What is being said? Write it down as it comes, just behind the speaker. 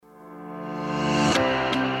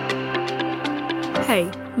Hey,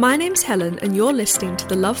 my name's Helen and you're listening to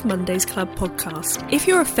the Love Mondays Club podcast. If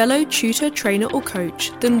you're a fellow tutor, trainer or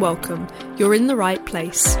coach, then welcome. You're in the right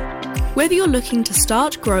place. Whether you're looking to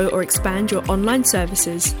start, grow or expand your online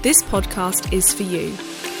services, this podcast is for you.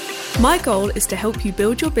 My goal is to help you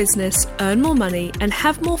build your business, earn more money and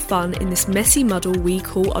have more fun in this messy muddle we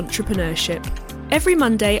call entrepreneurship. Every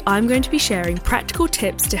Monday, I'm going to be sharing practical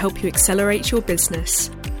tips to help you accelerate your business.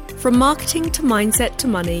 From marketing to mindset to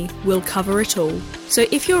money, we'll cover it all. So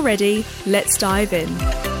if you're ready, let's dive in.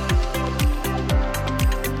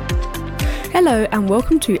 Hello and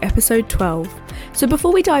welcome to episode 12. So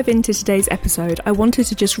before we dive into today's episode, I wanted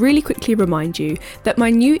to just really quickly remind you that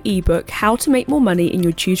my new ebook, How to Make More Money in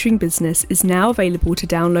Your Tutoring Business, is now available to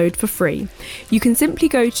download for free. You can simply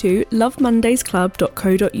go to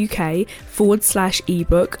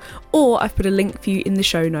lovemondaysclub.co.uk/ebook, or I've put a link for you in the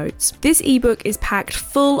show notes. This ebook is packed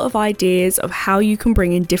full of ideas of how you can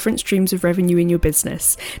bring in different streams of revenue in your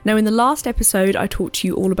business. Now, in the last episode, I talked to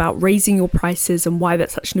you all about raising your prices and why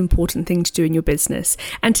that's such an important thing to do in your business.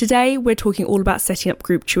 And today, we're talking all about setting up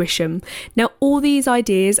group tuition. Now, all these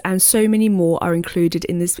ideas and so many more are included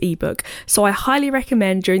in this ebook. So I highly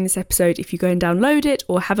recommend during this episode, if you go and download it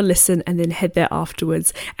or have a listen and then head there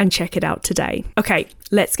afterwards and check it out today. Okay,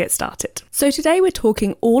 let's get started. So today we're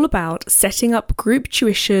talking all about setting up group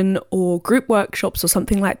tuition or group workshops or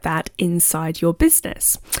something like that inside your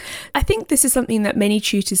business. I think this is something that many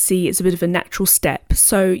tutors see as a bit of a natural step.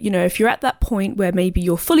 So, if you're at that point where maybe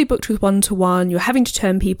you're fully booked with one-to-one, you're having to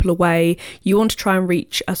turn people away, you want to try and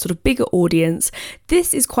reach a sort of bigger audience,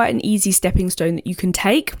 this is quite an easy stepping stone that you can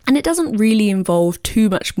take, and it doesn't really involve too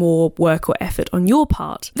much more work or effort on your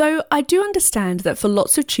part. Though I do understand that for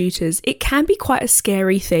lots of tutors, it can be quite a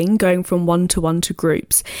scary thing going from one-to-one to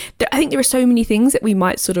groups. I think there are so many things that we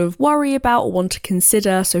might sort of worry about or want to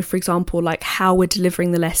consider. So for example, like how we're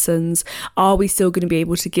delivering the lessons. Are we still going to be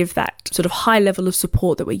able to give that sort of high level of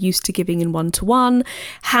support that we're used to giving in one-to-one?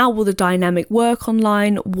 How will the dynamic work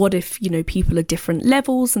online? What if, people are different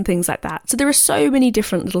levels and things like that? So there are so many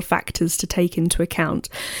different little factors to take into account.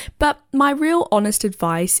 But my real honest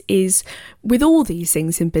advice is, with all these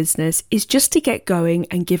things in business, is just to get going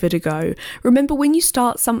and give it a go. Remember, when you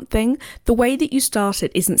start something, the way that you start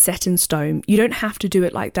it isn't set in stone. You don't have to do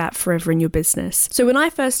it like that forever in your business. So when I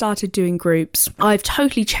first started doing groups, I've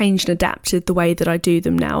totally changed and adapted the way that I do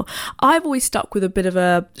them now. I've always stuck with a bit of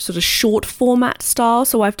a sort of short format style.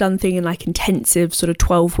 So I've done things in like intensive sort of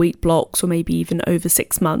 12-week blocks or maybe even over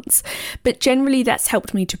 6 months. But generally that's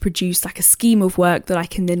helped me to produce like a scheme of work that I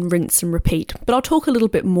can then rinse and repeat. But I'll talk a little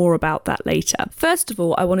bit more about that later. First of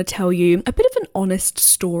all, I want to tell you a bit of an honest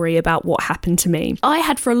story about what happened to me. I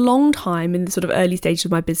had for a long time in the sort of early stages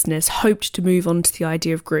of my business hoped to move on to the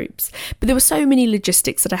idea of groups, but there were so many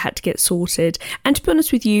logistics that I had to get sorted, and to be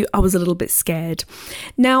honest with you, I was a little bit scared.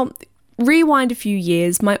 Now, rewind a few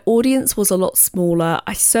years, my audience was a lot smaller.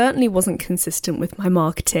 I certainly wasn't consistent with my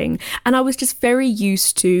marketing, and I was just very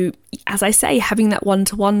used to, as I say, having that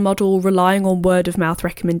one-to-one model, relying on word of mouth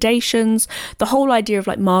recommendations. The whole idea of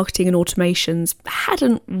like marketing and automations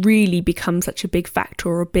hadn't really become such a big factor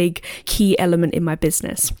or a big key element in my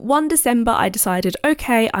business. One December, I decided,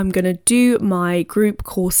 okay, I'm going to do my group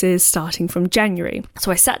courses starting from January.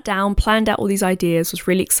 So I sat down, planned out all these ideas, was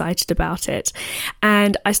really excited about it.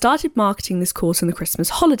 And I started marketing this course in the Christmas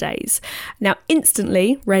holidays. Now,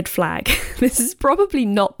 instantly, red flag. This is probably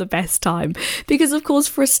not the best time because, of course,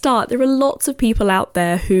 for a start, there are lots of people out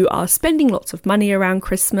there who are spending lots of money around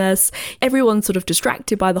Christmas. Everyone's sort of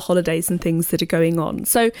distracted by the holidays and things that are going on.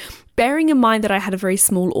 So bearing in mind that I had a very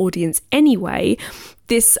small audience anyway,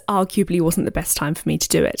 this arguably wasn't the best time for me to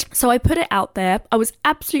do it. So I put it out there. I was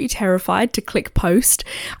absolutely terrified to click post.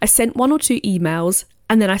 I sent 1 or 2 emails.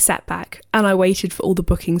 And then I sat back and I waited for all the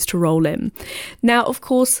bookings to roll in. Now, of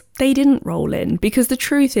course, they didn't roll in because the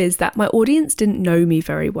truth is that my audience didn't know me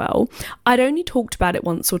very well. I'd only talked about it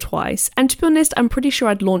once or twice. And to be honest, I'm pretty sure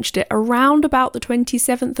I'd launched it around about the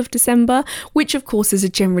 27th of December, which of course is a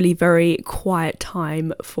generally very quiet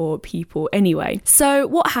time for people anyway. So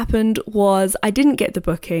what happened was I didn't get the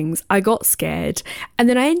bookings. I got scared. And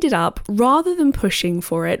then I ended up, rather than pushing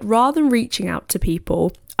for it, rather than reaching out to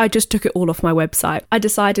people, I just took it all off my website. I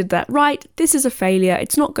decided that, right, this is a failure.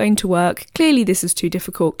 It's not going to work. Clearly, this is too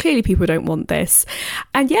difficult. Clearly, people don't want this.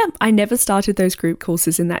 And yeah, I never started those group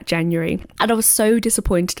courses in that January. And I was so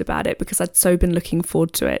disappointed about it because I'd so been looking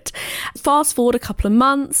forward to it. Fast forward a couple of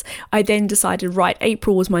months, I then decided, right,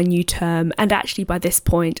 April was my new term. And actually, by this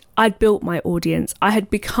point, I'd built my audience. I had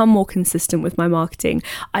become more consistent with my marketing.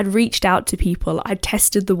 I'd reached out to people. I'd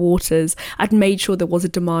tested the waters. I'd made sure there was a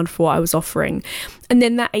demand for what I was offering. And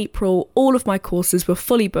then that April, all of my courses were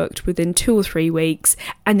fully booked within 2 or 3 weeks.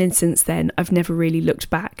 And then since then, I've never really looked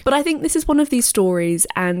back. But I think this is one of these stories,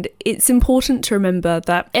 and it's important to remember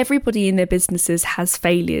that everybody in their businesses has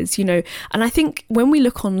failures, and I think when we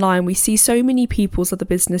look online, we see so many people's other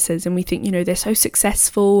businesses and we think, they're so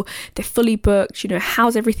successful, they're fully booked,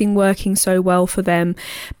 how's everything working so well for them?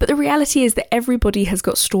 But the reality is that everybody has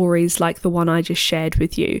got stories like the one I just shared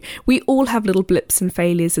with you. We all have little blips and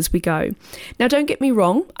failures as we go. Now, don't get me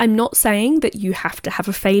wrong, I'm not saying that you have to have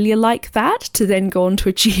a failure like that to then go on to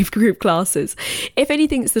achieve group classes. If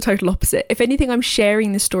anything, it's the total opposite. If anything, I'm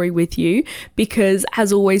sharing this story with you because,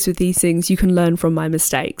 as always with these things, you can learn from my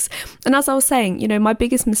mistakes. And as I was saying, my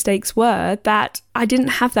biggest mistakes were that I didn't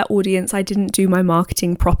have that audience. I didn't do my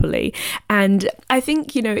marketing properly. And I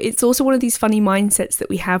think, it's also one of these funny mindsets that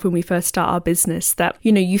we have when we first start our business that,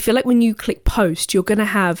 you feel like when you click post, you're going to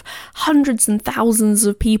have hundreds and thousands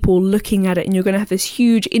of people looking at it, and you're going to have this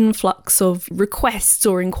huge influx of requests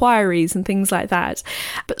or inquiries and things like that.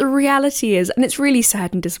 But the reality is, and it's really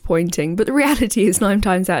sad and disappointing, but the reality is 9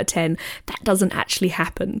 times out of 10, that doesn't actually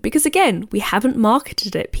happen because, again, we haven't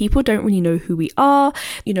marketed it. People don't really know who we are.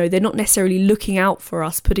 They're not necessarily looking out for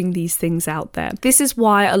us putting these things out there. This is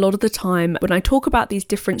why a lot of the time when I talk about these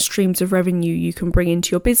different streams of revenue you can bring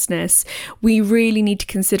into your business, we really need to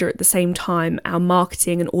consider at the same time our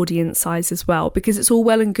marketing and audience size as well, because it's all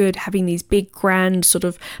well and good having these big grand sort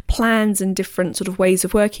of plans and different sort of ways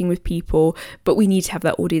of working with people, but we need to have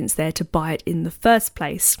that audience there to buy it in the first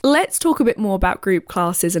place. Let's talk a bit more about group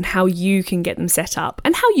classes and how you can get them set up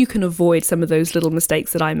and how you can avoid some of those little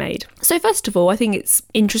mistakes that I made. So first of all, I think it's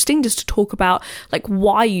interesting just to talk about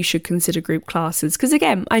why you should consider group classes, because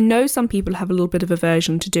again, I know some people have a little bit of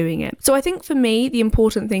aversion to doing it. So I think for me, the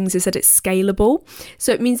important things is that it's scalable.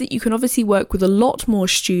 So it means that you can obviously work with a lot more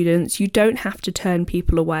students. You don't have to turn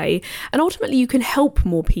people away, and ultimately you can help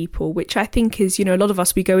more people, which I think is, a lot of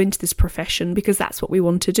us, we go into this profession because that's what we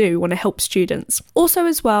want to do. We want to help students. Also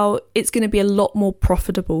as well, it's going to be a lot more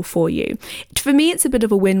profitable for you. For me, it's a bit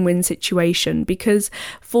of a win-win situation because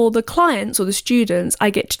for the clients or the students, I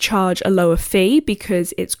get to charge a lower fee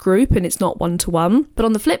because it's group and it's not one-to-one. But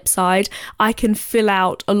on the flip side, I can fill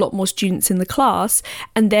out a lot more students in the class,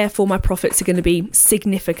 and therefore my profits are going to be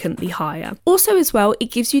significantly higher. Also as well,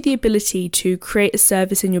 it gives you the ability to create a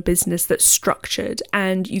service in your business that's structured,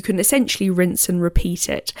 and you can essentially rinse and repeat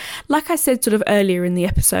it. Like I said sort of earlier in the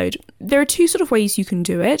episode, there are 2 sort of ways you can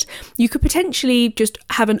do it. You could potentially just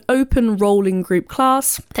have an open rolling group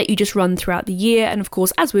class that you just run throughout the year, and of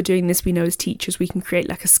course, as we're doing this, we know as teachers we can create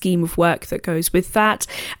a scheme of work that goes with that,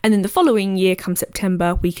 and then the following year, come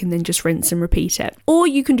September, we can then just rinse and repeat it. Or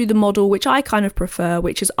you can do the model which I kind of prefer,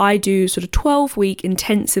 which is I do sort of 12-week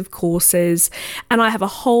intensive courses, and I have a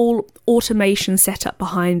whole automation set up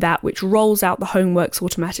behind that which rolls out the homeworks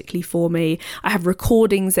automatically for me. I have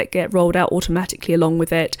recordings that get rolled out automatically along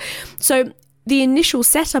with it. So the initial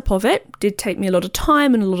setup of it did take me a lot of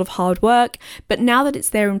time and a lot of hard work, but now that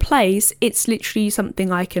it's there in place, it's literally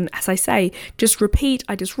something I can, as I say, just repeat.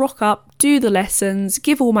 I just rock up, do the lessons,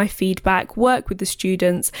 give all my feedback, work with the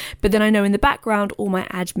students, but then I know in the background all my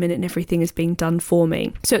admin and everything is being done for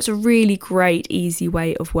me. So it's a really great, easy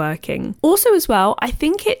way of working. Also as well, I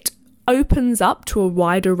think it opens up to a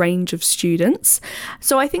wider range of students.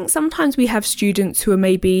 So I think sometimes we have students who are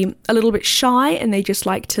maybe a little bit shy and they just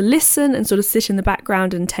like to listen and sort of sit in the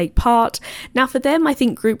background and take part. Now for them, I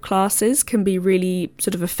think group classes can be really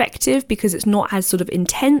sort of effective because it's not as sort of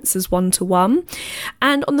intense as one-to-one.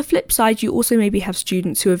 And on the flip side, you also maybe have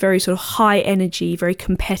students who are very sort of high energy, very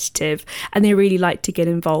competitive, and they really like to get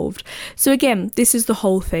involved. So again, this is the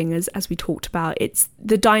whole thing as we talked about. It's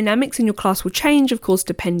the dynamics in your class will change, of course,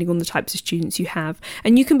 depending on the types of students you have,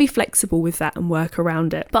 and you can be flexible with that and work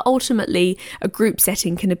around it. But ultimately, a group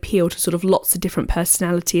setting can appeal to sort of lots of different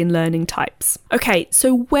personality and learning types. Okay,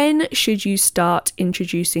 so when should you start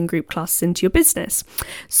introducing group classes into your business?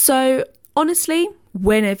 So honestly,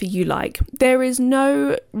 whenever you like. There is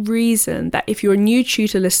no reason that if you're a new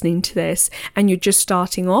tutor listening to this and you're just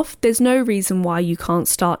starting off, there's no reason why you can't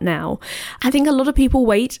start now. I think a lot of people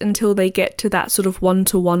wait until they get to that sort of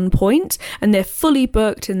one-to-one point and they're fully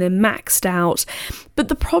booked and they're maxed out. But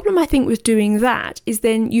the problem I think with doing that is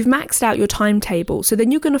then you've maxed out your timetable. So then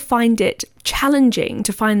you're going to find it challenging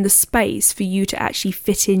to find the space for you to actually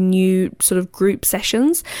fit in new sort of group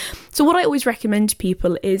sessions. So what I always recommend to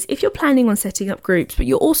people is if you're planning on setting up groups, but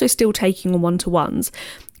you're also still taking on one-to-ones,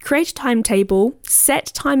 create a timetable, set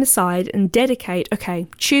time aside and dedicate, okay,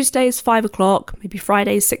 Tuesday is 5 o'clock, maybe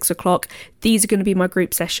Friday is 6 o'clock. These are going to be my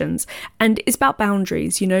group sessions. And it's about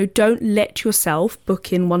boundaries, don't let yourself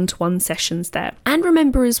book in one-to-one sessions there. And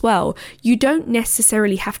remember as well, you don't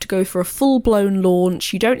necessarily have to go for a full-blown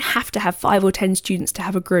launch. You don't have to have 5 or 10 students to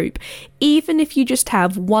have a group. Even if you just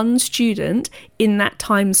have one student in that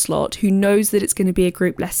time slot who knows that it's going to be a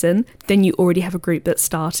group lesson, then you already have a group that's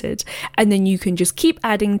started. And then you can just keep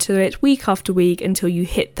adding to it week after week until you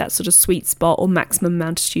hit that sort of sweet spot or maximum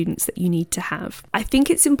amount of students that you need to have. I think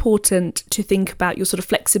it's important to think about your sort of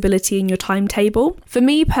flexibility in your timetable. For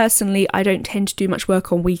me personally, I don't tend to do much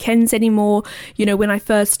work on weekends anymore. When I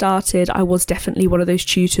first started, I was definitely one of those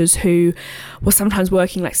tutors who was sometimes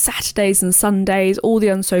working like Saturdays and Sundays, all the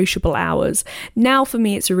unsociable hours. Now for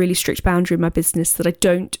me, it's a really strict boundary in my business that I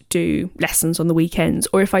don't do lessons on the weekends,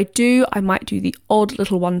 or if I do, I might do the odd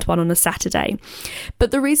little one-to-one on a Saturday.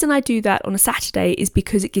 But the reason I do that on a Saturday is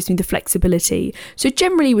because it gives me the flexibility. So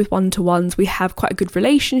generally with one-to-ones, we have quite a good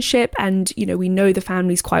relationship and we know the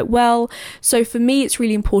families quite well. So for me, it's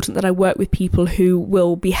really important that I work with people who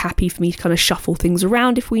will be happy for me to kind of shuffle things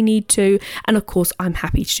around if we need to. And of course, I'm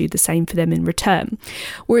happy to do the same for them in return.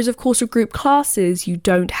 Whereas of course, with group classes, you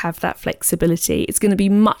don't have that flexibility. It's going to be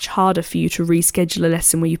much harder for you to reschedule a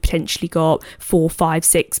lesson where you've potentially got 4, 5,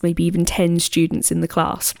 6, maybe even 10 students in the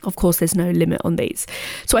class. Of course, there's no limit on these.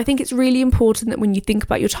 So I think it's really important that when you think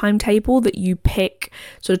about your timetable, that you pick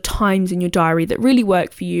sort of times in your diary that really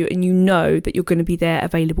work for you and that you're going to be there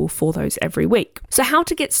available for those every week. So how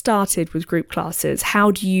to get started with group classes?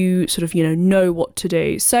 How do you sort of, know what to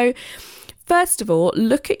do? So first of all,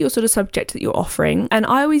 look at your sort of subject that you're offering. And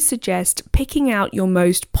I always suggest picking out your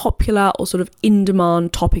most popular or sort of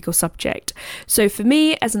in-demand topic or subject. So for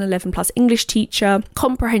me, as an 11 plus English teacher,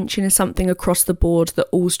 comprehension is something across the board that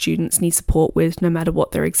all students need support with, no matter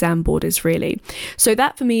what their exam board is really. So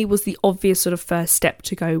that for me was the obvious sort of first step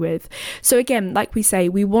to go with. So again, like we say,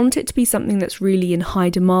 we want it to be something that's really in high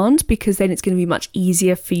demand because then it's going to be much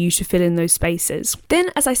easier for you to fill in those spaces. Then,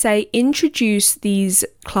 as I say, introduce these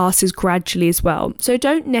classes gradually as well. So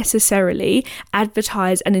don't necessarily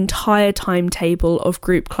advertise an entire timetable of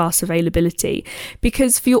group class availability,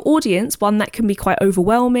 because for your audience, one, that can be quite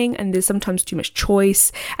overwhelming and there's sometimes too much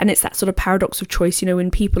choice, and it's that sort of paradox of choice, when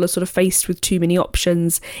people are sort of faced with too many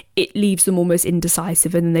options, it leaves them almost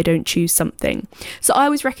indecisive and then they don't choose something. So I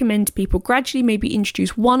always recommend to people gradually maybe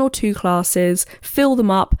introduce 1 or 2 classes, fill them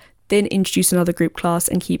up, then introduce another group class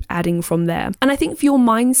and keep adding from there. And I think for your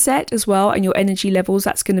mindset as well and your energy levels,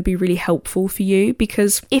 that's going to be really helpful for you,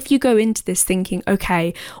 because if you go into this thinking,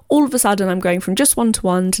 okay, all of a sudden I'm going from just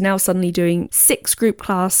one-to-one to now suddenly doing 6 group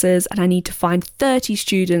classes and I need to find 30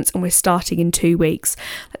 students and we're starting in 2 weeks.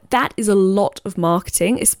 That is a lot of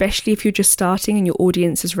marketing, especially if you're just starting and your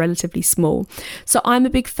audience is relatively small. So I'm a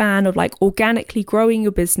big fan of organically growing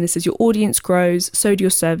your business. As your audience grows, so do your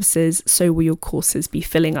services, so will your courses be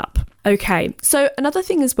filling up. Okay, so another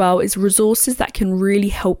thing as well is resources that can really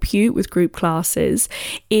help you with group classes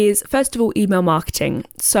is, first of all, email marketing.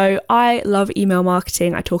 So I love email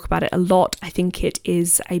marketing. I talk about it a lot. I think it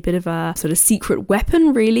is a bit of a sort of secret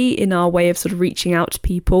weapon really in our way of sort of reaching out to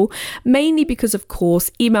people, mainly because of course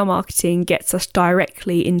email marketing gets us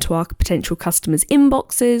directly into our potential customers'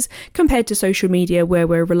 inboxes compared to social media where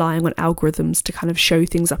we're relying on algorithms to kind of show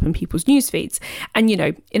things up in people's news feeds. And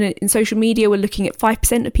in social media, we're looking at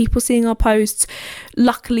 5% of people seeing our posts.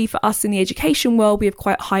 Luckily for us in the education world, we have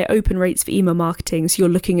quite high open rates for email marketing. So you're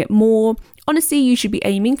looking at more. Honestly, you should be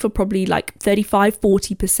aiming for probably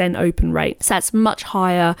 35-40% open rate. So that's much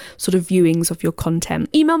higher sort of viewings of your content.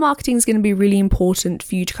 Email marketing is going to be really important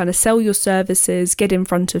for you to kind of sell your services, get in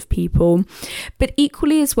front of people. But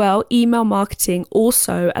equally as well, email marketing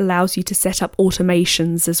also allows you to set up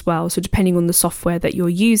automations as well. So depending on the software that you're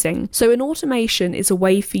using. So an automation is a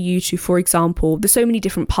way for you to, for example, there's so many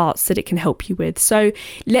different parts that it can help you with. So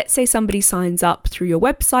let's say somebody signs up through your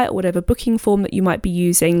website or whatever booking form that you might be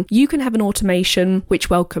using. You can have an automation which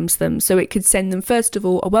welcomes them. So it could send them, first of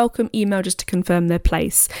all, a welcome email just to confirm their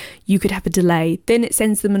place. You could have a delay. Then it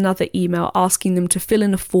sends them another email asking them to fill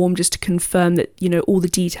in a form just to confirm that, all the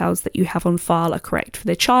details that you have on file are correct for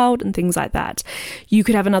their child and things like that. You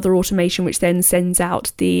could have another automation which then sends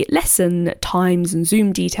out the lesson times and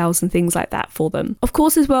Zoom details and things like that for them. Of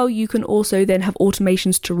course, as well, you can also then have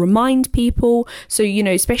automations to remind people. So,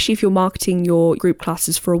 especially if you're marketing your group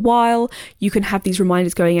classes for a while, you can have these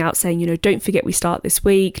reminders going out saying, don't forget we start this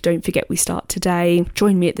week, don't forget we start today,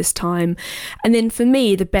 join me at this time. And then for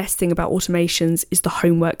me, the best thing about automations is the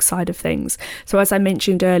homework side of things. So as I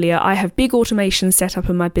mentioned earlier, I have big automations set up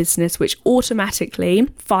in my business, which automatically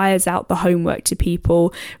fires out the homework to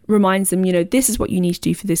people, reminds them, this is what you need to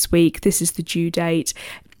do for this week, this is the due date.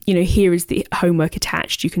 Here is the homework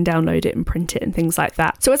attached. You can download it and print it and things like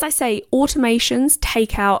that. So as I say, automations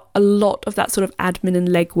take out a lot of that sort of admin and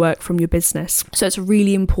legwork from your business. So it's a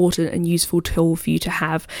really important and useful tool for you to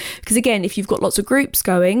have. Because again, if you've got lots of groups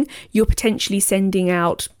going, you're potentially sending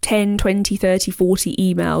out 10, 20, 30, 40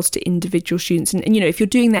 emails to individual students. And if you're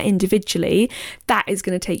doing that individually, that is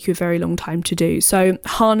going to take you a very long time to do. So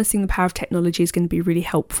harnessing the power of technology is going to be really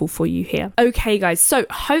helpful for you here. Okay, guys. So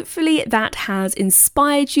hopefully that has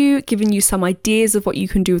inspired you, given you some ideas of what you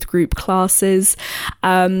can do with group classes.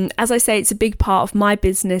 As I say, it's a big part of my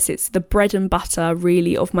business. It's the bread and butter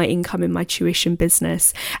really of my income in my tuition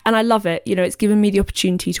business. And I love it. It's given me the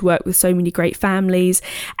opportunity to work with so many great families.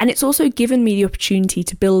 And it's also given me the opportunity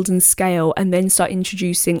to build and scale and then start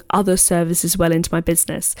introducing other services well into my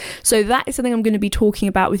business. So that is something I'm going to be talking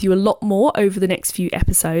about with you a lot more over the next few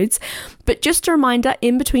episodes. But just a reminder,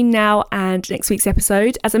 in between now and next week's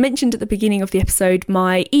episode, as I mentioned at the beginning of the episode,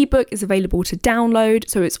 my ebook is available to download.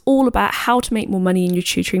 So it's all about how to make more money in your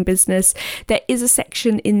tutoring business. There is a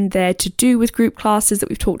section in there to do with group classes that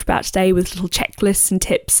we've talked about today, with little checklists and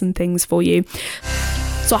tips and things for you.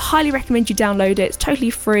 So I highly recommend you download it. It's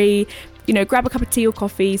totally free. Grab a cup of tea or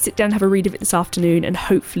coffee, sit down and have a read of it this afternoon, and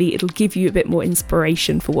hopefully it'll give you a bit more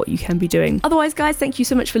inspiration for what you can be doing. Otherwise, guys, thank you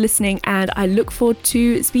so much for listening, and I look forward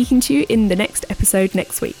to speaking to you in the next episode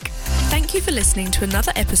next week. Thank you for listening to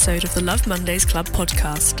another episode of the Love Mondays Club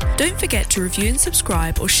podcast. Don't forget to review and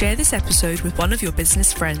subscribe or share this episode with one of your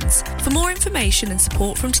business friends. For more information and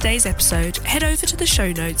support from today's episode, head over to the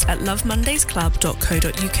show notes at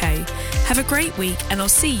lovemondaysclub.co.uk. Have a great week, and I'll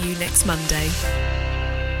see you next Monday.